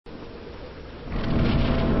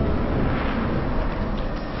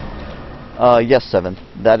Yes, 7th.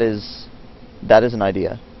 That is an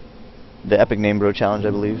idea. The Epic Name Bro Challenge, I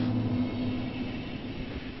believe.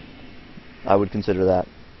 I would consider that.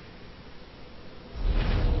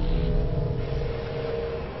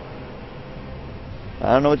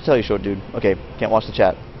 I don't know what to tell you, short dude. Okay, can't watch the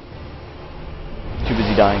chat. Too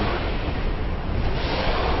busy dying.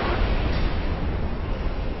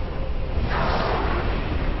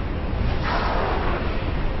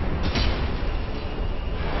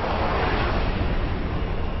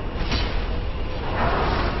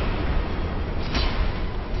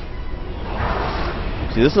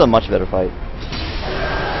 See, this is a much better fight.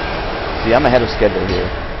 See, I'm ahead of schedule here.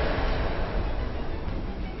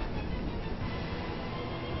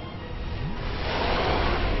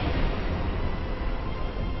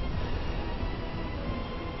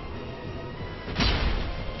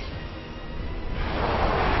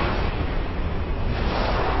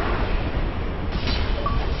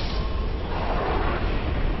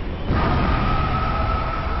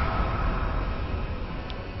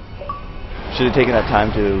 Should have taken that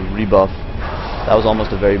time to rebuff. That was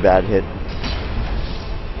almost a very bad hit.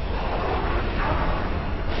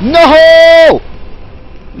 No!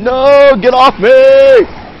 No! Get off me!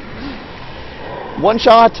 One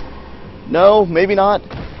shot? No, maybe not.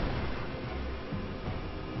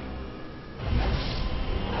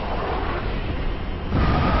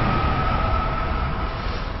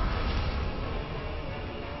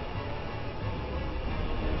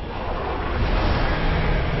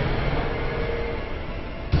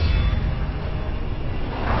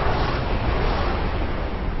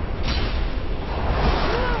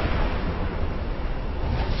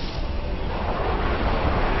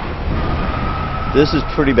 This is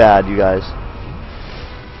pretty bad, you guys.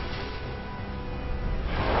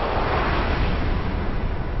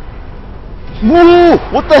 Woo!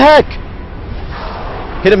 What the heck?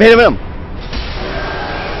 Hit him, hit him, hit him.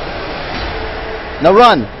 Now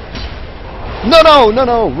run. No, no, no,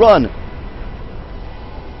 no, run.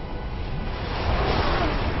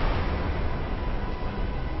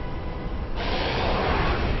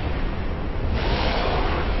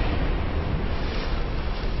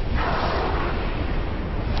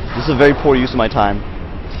 This is a very poor use of my time.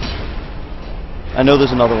 I know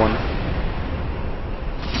there's another one.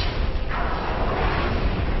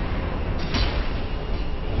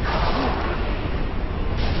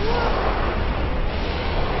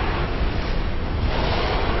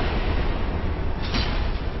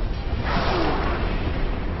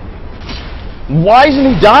 Why isn't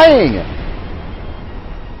he dying?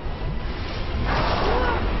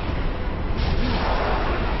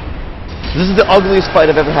 This is the ugliest fight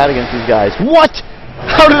I've ever had against these guys. What?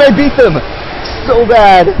 How did I beat them? So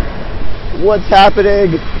bad. What's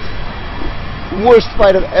happening? Worst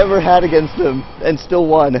fight I've ever had against them, and still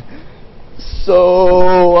won.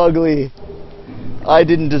 So ugly. I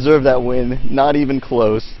didn't deserve that win. Not even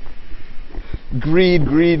close. Greed,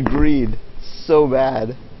 greed, greed. So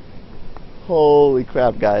bad. Holy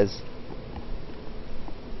crap, guys.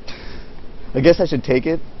 I guess I should take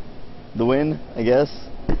it. The win, I guess.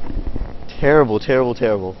 Terrible, terrible,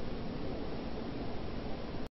 terrible.